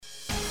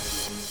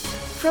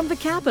From the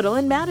Capitol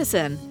in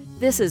Madison,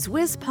 this is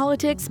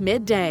WisPolitics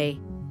Midday.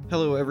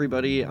 Hello,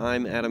 everybody.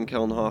 I'm Adam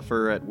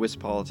Kellenhofer at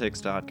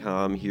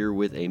WisPolitics.com, here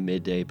with a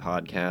midday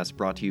podcast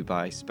brought to you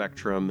by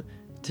Spectrum.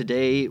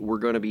 Today, we're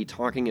going to be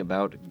talking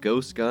about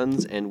ghost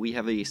guns, and we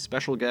have a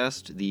special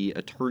guest. The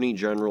Attorney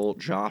General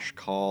Josh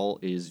Kaul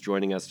is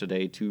joining us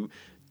today to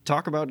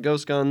talk about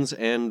ghost guns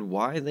and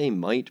why they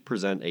might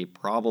present a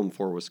problem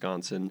for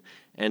Wisconsin.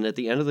 And at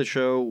the end of the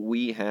show,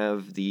 we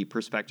have the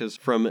perspectives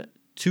from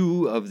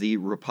two of the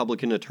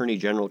Republican Attorney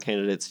General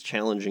candidates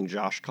challenging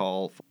Josh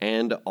Kaul.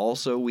 And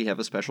also we have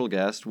a special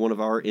guest, one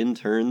of our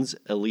interns,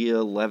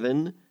 Aaliyah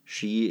Levin.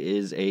 She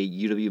is a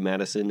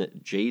UW-Madison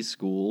J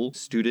School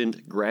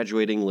student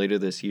graduating later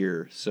this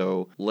year.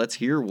 So let's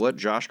hear what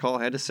Josh Kaul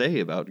had to say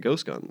about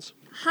ghost guns.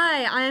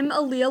 Hi, I'm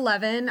Aaliyah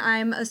Levin.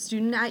 I'm a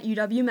student at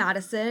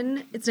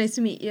UW-Madison. It's nice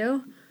to meet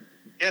you.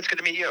 Yeah, it's good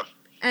to meet you.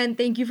 And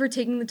thank you for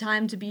taking the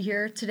time to be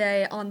here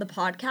today on the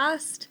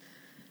podcast.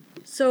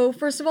 So,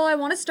 first of all, I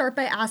want to start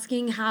by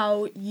asking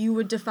how you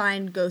would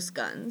define ghost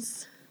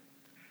guns.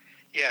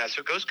 Yeah,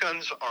 so ghost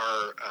guns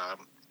are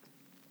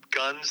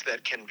guns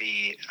that can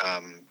be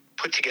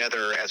put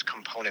together as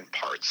component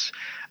parts.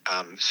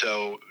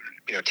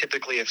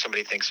 Typically if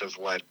somebody thinks of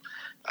what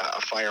a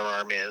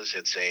firearm is,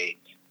 it's a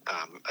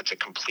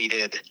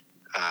completed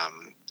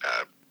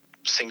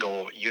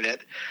single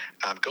unit.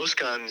 Ghost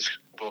guns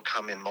will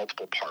come in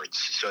multiple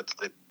parts, so it's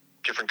the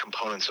different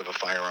components of a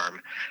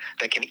firearm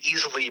that can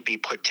easily be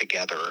put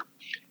together.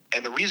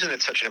 And the reason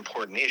it's such an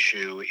important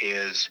issue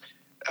is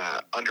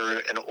under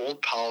an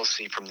old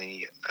policy from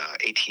the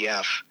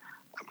ATF,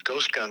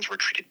 ghost guns were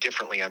treated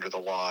differently under the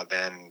law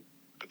than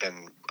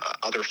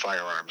other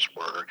firearms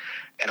were.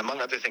 And among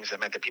other things,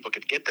 that meant that people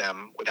could get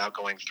them without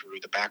going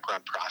through the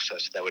background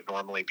process that would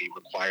normally be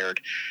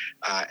required.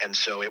 And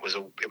so it was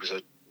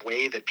a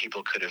way that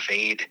people could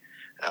evade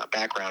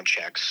background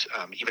checks,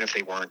 even if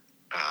they weren't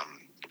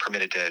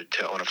permitted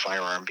to own a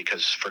firearm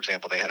because, for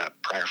example, they had a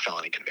prior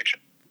felony conviction.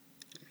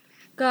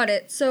 Got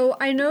it. So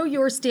I know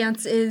your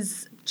stance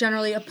is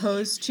generally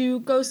opposed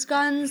to ghost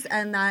guns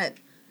and that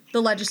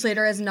the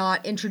legislator has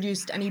not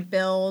introduced any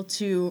bill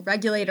to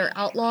regulate or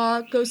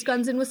outlaw ghost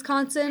guns in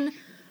Wisconsin,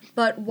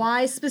 but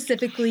why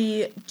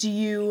specifically do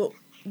you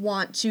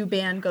want to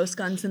ban ghost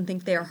guns and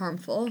think they are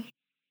harmful?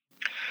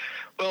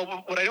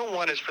 Well, what I don't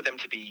want is for them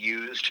to be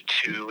used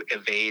to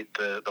evade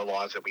the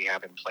laws that we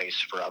have in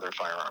place for other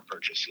firearm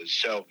purchases.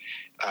 So,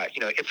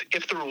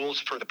 if the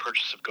rules for the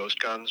purchase of ghost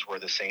guns were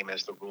the same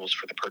as the rules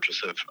for the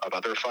purchase of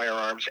other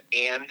firearms,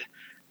 and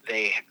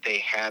they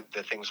had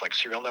the things like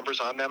serial numbers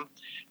on them,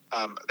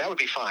 that would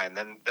be fine.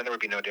 Then there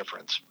would be no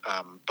difference.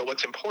 But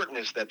what's important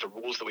is that the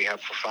rules that we have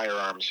for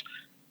firearms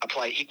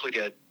apply equally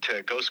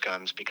to ghost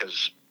guns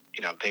because,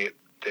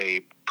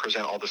 they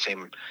present all the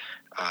same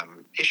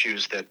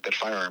issues that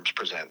firearms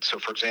present. So,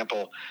 for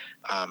example,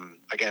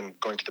 again,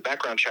 going to the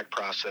background check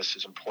process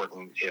is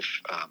important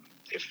if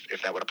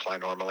that would apply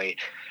normally.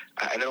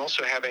 And then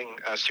also having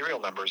serial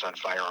numbers on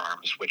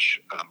firearms,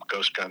 which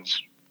ghost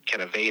guns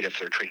can evade if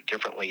they're treated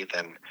differently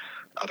than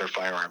other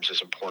firearms,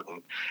 is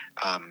important.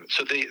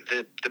 So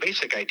the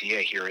basic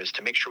idea here is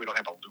to make sure we don't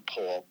have a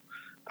loophole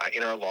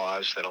in our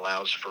laws that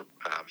allows for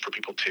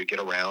people to get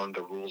around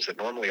the rules that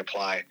normally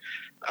apply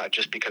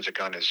just because a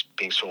gun is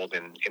being sold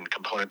in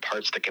component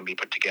parts that can be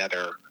put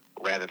together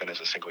rather than as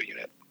a single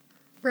unit.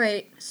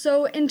 Right.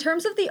 So in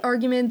terms of the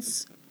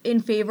arguments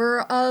in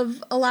favor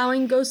of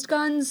allowing ghost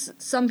guns,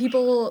 some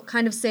people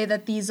kind of say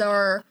that these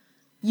are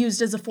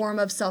used as a form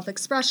of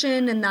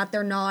self-expression and that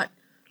they're not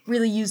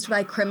really used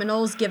by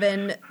criminals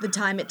given the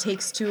time it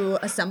takes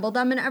to assemble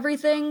them and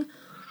everything.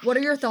 What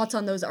are your thoughts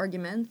on those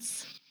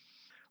arguments?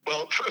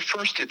 Well,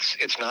 first,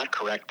 it's not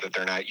correct that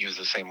they're not used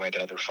the same way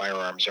that other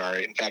firearms are.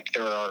 In fact,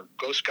 there are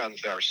ghost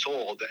guns that are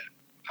sold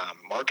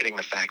marketing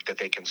the fact that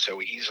they can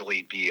so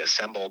easily be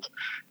assembled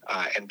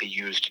and be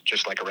used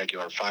just like a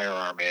regular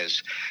firearm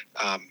is.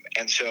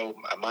 And so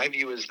my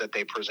view is that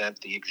they present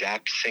the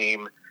exact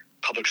same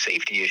public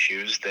safety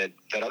issues that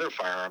other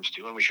firearms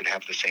do, and we should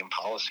have the same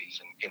policies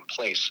in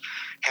place.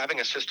 Having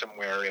a system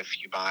where if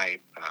you buy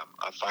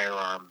a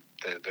firearm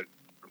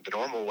the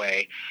normal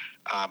way,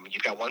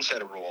 you've got one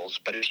set of rules,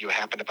 but if you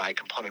happen to buy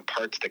component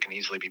parts that can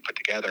easily be put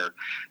together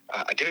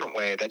a different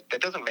way, that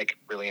doesn't make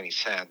really any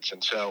sense.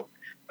 And so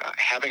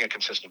having a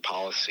consistent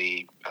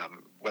policy,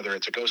 whether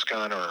it's a ghost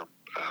gun or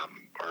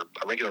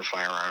a regular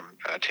firearm,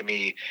 to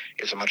me,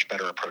 is a much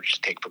better approach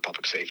to take for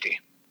public safety.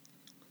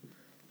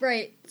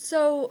 Right.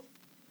 So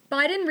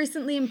Biden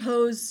recently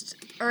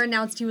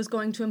announced he was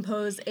going to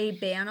impose a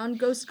ban on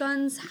ghost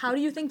guns. How do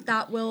you think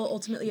that will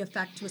ultimately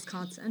affect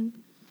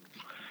Wisconsin?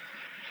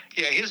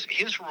 Yeah,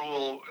 his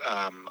rule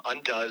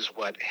undoes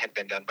what had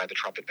been done by the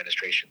Trump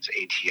administration's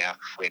ATF,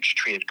 which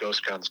treated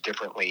ghost guns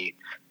differently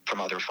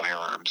from other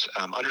firearms.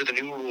 Under the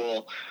new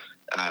rule,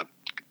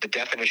 the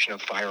definition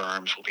of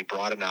firearms will be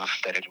broad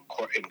enough that it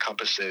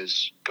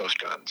encompasses ghost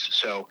guns.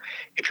 So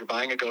if you're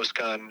buying a ghost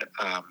gun,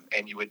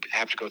 and you would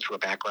have to go through a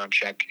background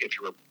check if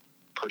you were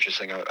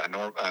purchasing a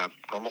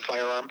normal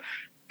firearm,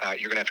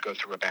 you're going to have to go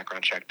through a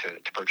background check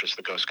to purchase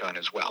the ghost gun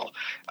as well.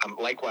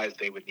 Likewise,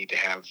 they would need to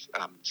have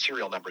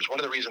serial numbers. One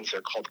of the reasons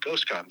they're called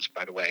ghost guns,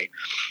 by the way,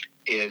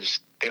 is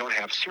they don't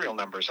have serial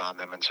numbers on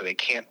them, and so they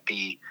can't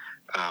be,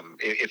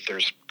 if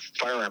there's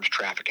firearms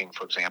trafficking,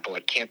 for example,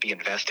 it can't be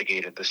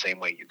investigated the same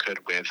way you could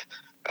with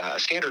a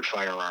standard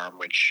firearm,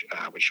 which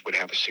would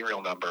have a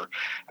serial number,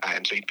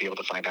 and so you'd be able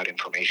to find out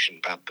information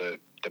about the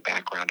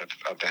background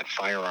of that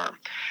firearm.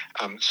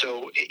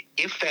 So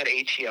if that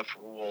ATF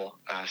rule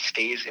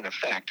stays in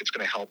effect, it's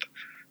going to help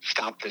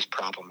stop this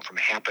problem from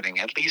happening,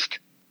 at least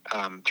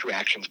through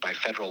actions by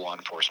federal law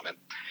enforcement.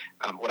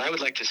 What I would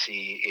like to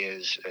see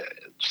is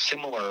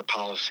similar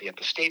policy at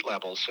the state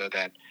level so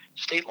that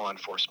state law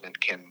enforcement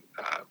can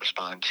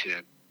respond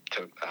to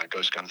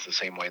ghost guns the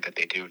same way that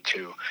they do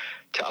to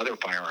other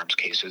firearms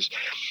cases.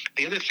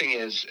 The other thing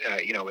is,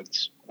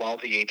 it's while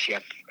the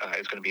ATF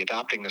is going to be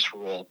adopting this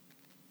rule,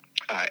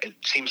 it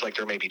seems like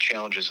there may be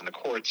challenges in the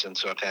courts, and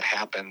so if that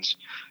happens,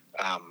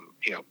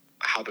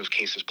 how those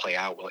cases play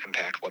out will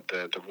impact what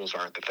the rules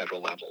are at the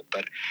federal level.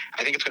 But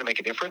I think it's going to make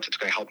a difference. It's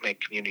going to help make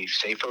communities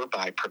safer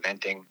by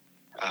preventing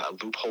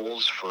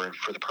loopholes for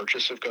the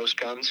purchase of ghost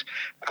guns,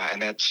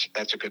 and that's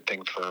a good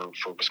thing for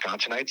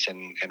Wisconsinites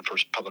and for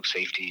public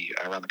safety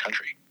around the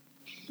country.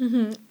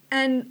 Mm-hmm.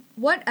 And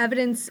what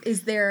evidence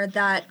is there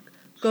that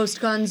ghost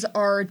guns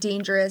are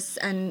dangerous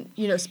and,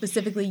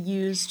 specifically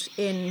used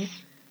in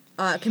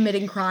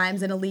committing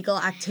crimes and illegal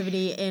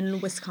activity in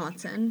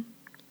Wisconsin?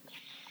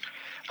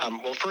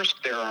 Well, first,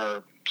 there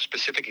are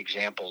specific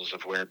examples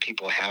of where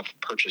people have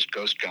purchased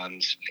ghost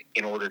guns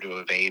in order to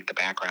evade the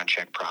background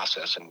check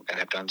process and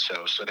have done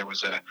so. So there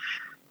was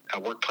a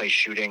workplace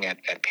shooting at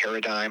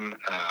Paradigm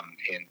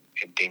in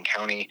Dane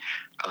County.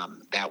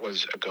 That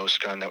was a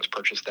ghost gun that was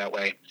purchased that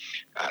way.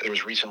 There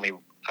was recently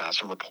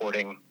some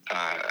reporting,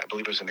 I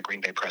believe it was in the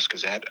Green Bay Press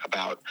Gazette,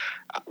 about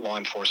law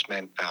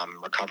enforcement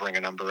recovering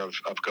a number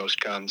of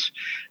ghost guns.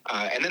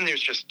 And then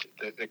there's just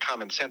the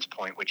common sense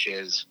point, which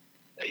is,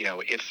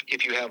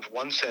 if you have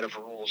one set of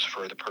rules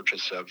for the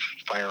purchase of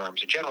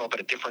firearms in general,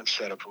 but a different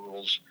set of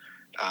rules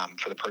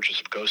for the purchase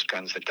of ghost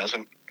guns that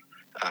doesn't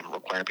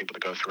require people to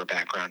go through a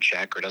background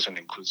check or doesn't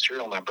include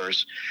serial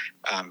numbers,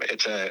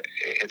 it's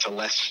a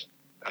less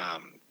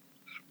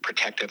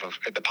protective of,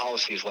 the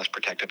policy is less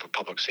protective of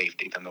public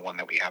safety than the one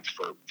that we have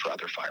for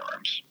other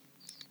firearms.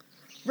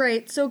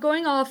 Right. So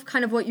going off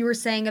kind of what you were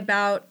saying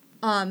about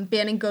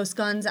banning ghost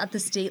guns at the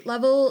state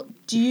level,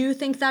 do you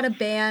think that a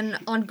ban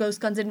on ghost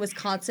guns in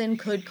Wisconsin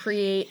could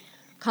create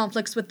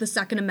conflicts with the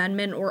Second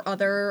Amendment or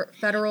other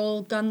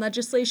federal gun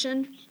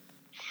legislation?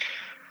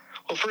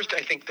 Well, first,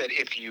 I think that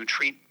if you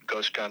treat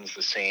ghost guns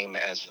the same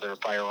as their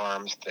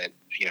firearms, that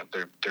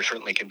there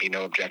certainly can be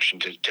no objection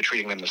to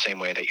treating them the same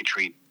way that you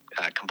treat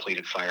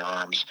completed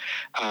firearms.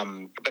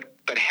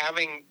 But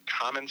having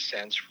common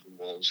sense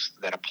rules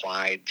that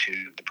apply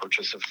to the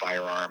purchase of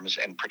firearms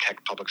and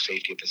protect public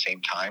safety at the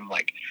same time,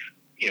 like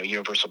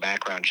universal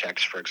background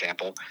checks, for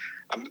example,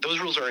 those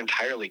rules are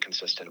entirely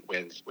consistent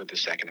with the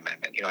Second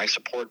Amendment. I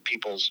support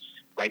people's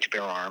right to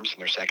bear arms and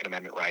their Second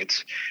Amendment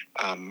rights,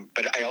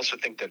 but I also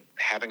think that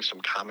having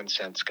some common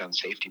sense gun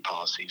safety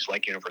policies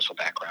like universal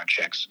background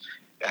checks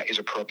is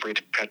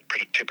appropriate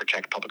to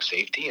protect public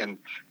safety and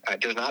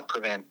does not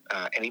prevent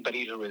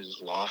anybody who is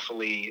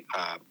lawfully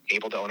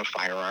able to own a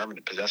firearm and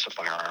to possess a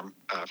firearm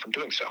from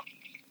doing so.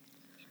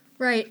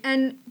 Right.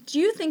 And do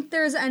you think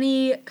there's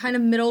any kind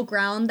of middle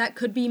ground that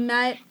could be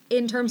met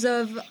in terms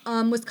of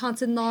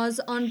Wisconsin laws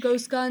on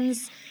ghost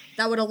guns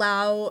that would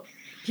allow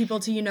people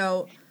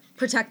to,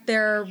 protect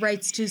their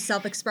rights to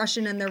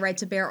self-expression and their right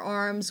to bear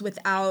arms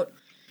without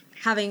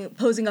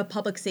posing a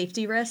public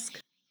safety risk?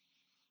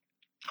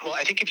 Well,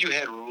 I think if you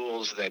had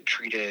rules that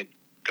treated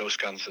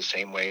ghost guns the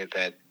same way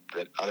that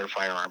other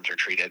firearms are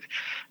treated,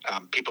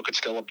 people could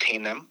still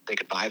obtain them, they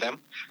could buy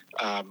them,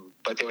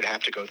 but they would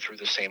have to go through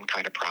the same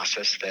kind of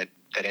process that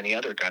any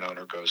other gun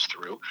owner goes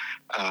through.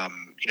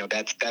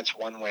 That's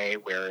one way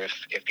where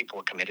if people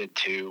were committed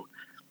to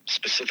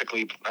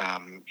specifically,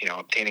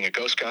 obtaining a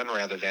ghost gun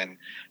rather than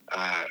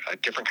a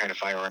different kind of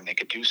firearm, they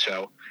could do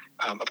so.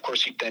 Of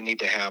course, you then need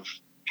to have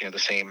the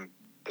same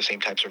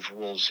types of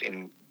rules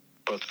in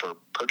both for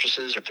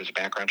purchases, if there's a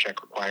background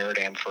check required,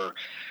 and for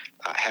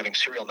having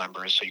serial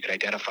numbers so you could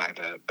identify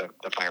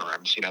the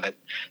firearms.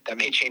 That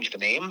may change the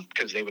name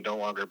because they would no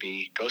longer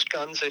be ghost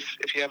guns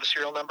if you have a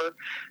serial number.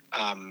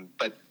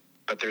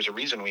 But there's a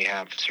reason we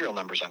have serial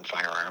numbers on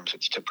firearms.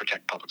 It's to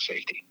protect public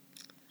safety.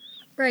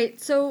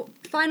 Right. So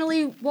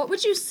finally, what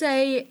would you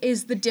say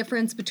is the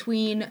difference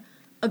between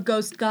a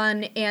ghost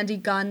gun and a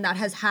gun that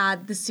has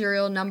had the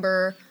serial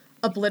number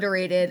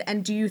obliterated?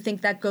 And do you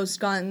think that ghost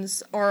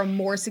guns are a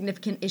more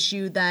significant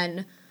issue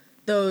than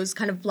those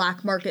kind of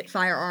black market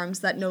firearms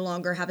that no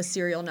longer have a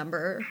serial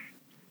number?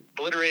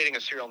 Obliterating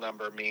a serial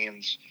number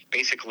means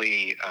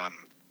basically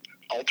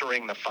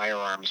altering the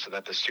firearm so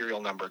that the serial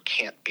number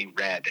can't be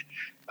read,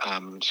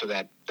 so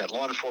that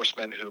law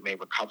enforcement who may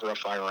recover a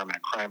firearm in a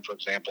crime, for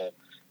example,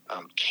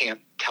 can't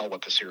tell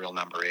what the serial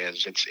number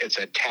is. It's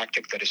a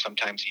tactic that is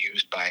sometimes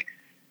used by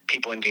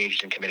people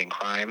engaged in committing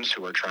crimes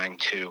who are trying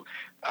to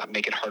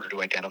make it harder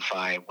to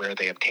identify where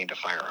they obtained a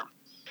firearm.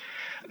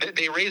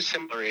 They raise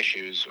similar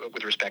issues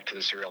with respect to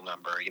the serial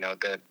number.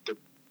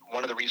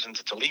 One of the reasons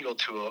it's illegal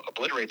to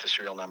obliterate the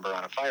serial number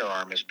on a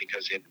firearm is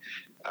because it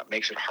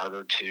makes it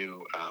harder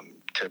to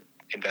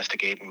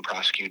investigate and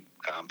prosecute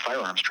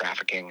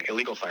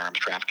illegal firearms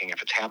trafficking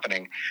if it's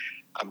happening.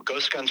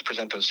 Ghost guns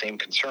present those same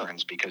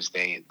concerns because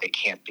they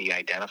can't be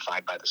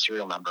identified by the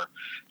serial number.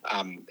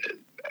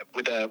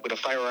 With a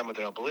firearm with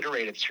an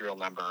obliterated serial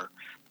number,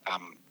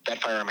 that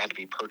firearm had to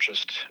be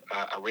purchased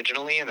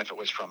originally, and if it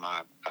was from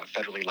a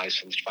federally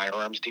licensed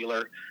firearms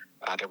dealer,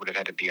 there would have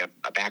had to be a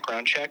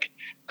background check,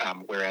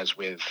 whereas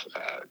with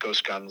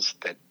ghost guns,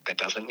 that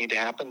doesn't need to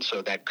happen,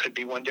 so that could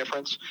be one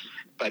difference.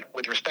 But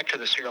with respect to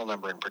the serial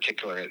number in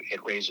particular,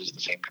 it raises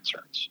the same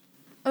concerns.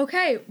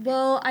 Okay,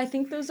 well, I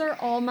think those are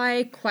all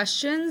my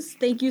questions.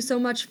 Thank you so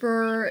much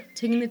for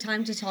taking the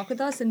time to talk with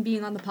us and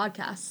being on the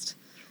podcast.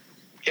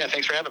 Yeah,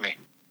 thanks for having me.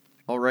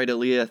 All right,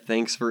 Aaliyah,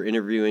 thanks for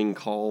interviewing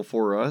Call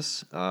for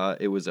us.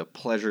 It was a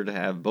pleasure to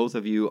have both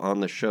of you on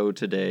the show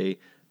today.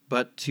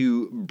 But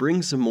to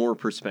bring some more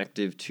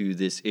perspective to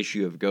this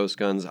issue of ghost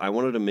guns, I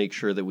wanted to make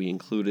sure that we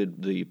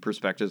included the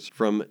perspectives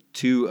from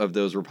two of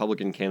those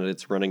Republican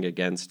candidates running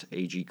against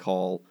AG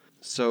Call.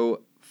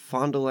 So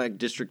Fond du Lac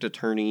District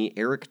Attorney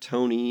Eric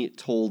Toney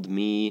told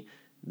me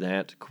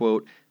that,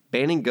 quote,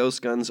 banning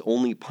ghost guns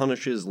only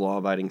punishes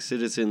law-abiding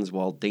citizens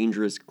while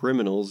dangerous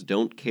criminals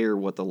don't care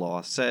what the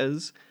law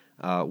says.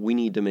 We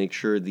need to make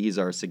sure these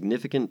are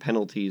significant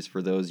penalties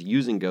for those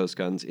using ghost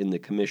guns in the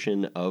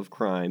commission of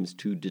crimes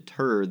to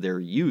deter their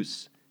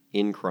use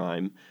in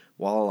crime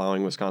while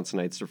allowing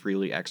Wisconsinites to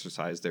freely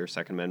exercise their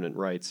Second Amendment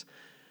rights.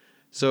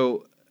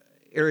 So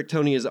Eric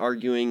Toney is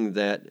arguing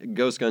that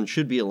ghost guns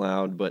should be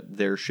allowed, but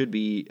there should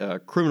be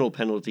criminal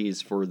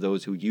penalties for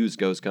those who use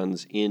ghost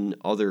guns in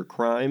other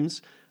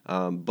crimes.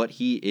 But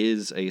he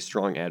is a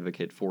strong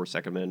advocate for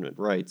Second Amendment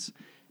rights.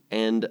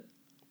 And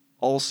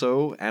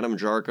also, Adam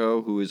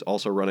Jarchow, who is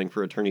also running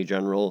for Attorney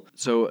General.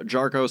 So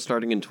Jarchow,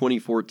 starting in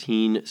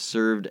 2014,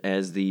 served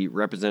as the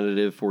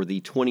representative for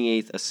the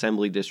 28th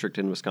Assembly District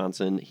in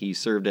Wisconsin. He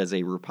served as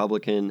a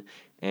Republican,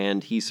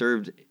 and he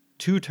served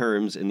 2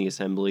 terms in the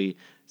Assembly,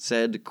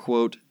 said,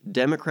 quote,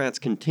 Democrats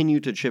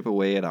continue to chip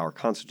away at our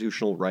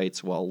constitutional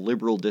rights while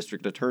liberal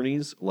district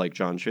attorneys, like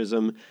John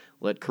Chisholm,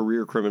 let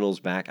career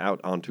criminals back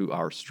out onto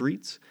our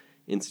streets.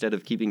 Instead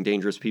of keeping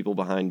dangerous people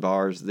behind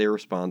bars, their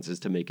response is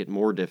to make it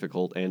more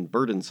difficult and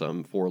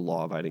burdensome for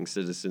law-abiding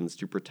citizens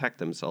to protect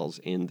themselves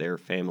and their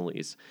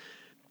families.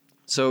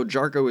 So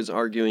Jarchow is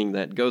arguing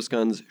that ghost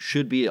guns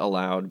should be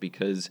allowed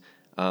because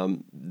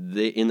in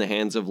the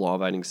hands of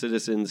law-abiding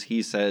citizens,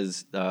 he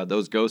says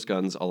those ghost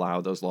guns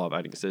allow those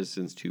law-abiding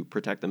citizens to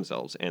protect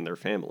themselves and their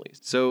families.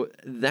 So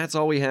that's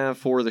all we have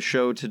for the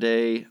show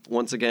today.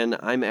 Once again,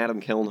 I'm Adam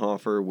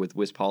Kellenhofer with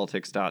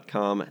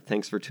WisPolitics.com.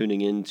 Thanks for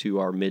tuning in to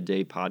our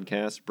midday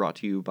podcast brought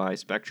to you by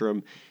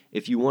Spectrum.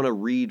 If you want to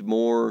read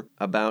more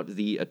about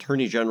the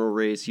Attorney General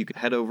race, you can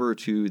head over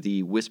to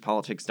the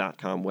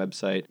WisPolitics.com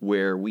website,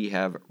 where we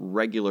have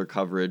regular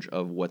coverage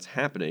of what's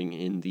happening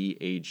in the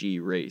AG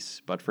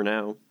race. But for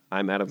now,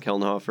 I'm Adam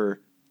Kellenhofer.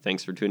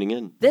 Thanks for tuning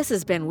in. This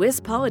has been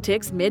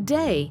WisPolitics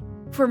Midday.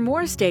 For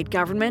more state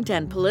government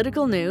and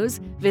political news,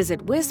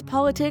 visit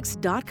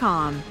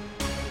WisPolitics.com.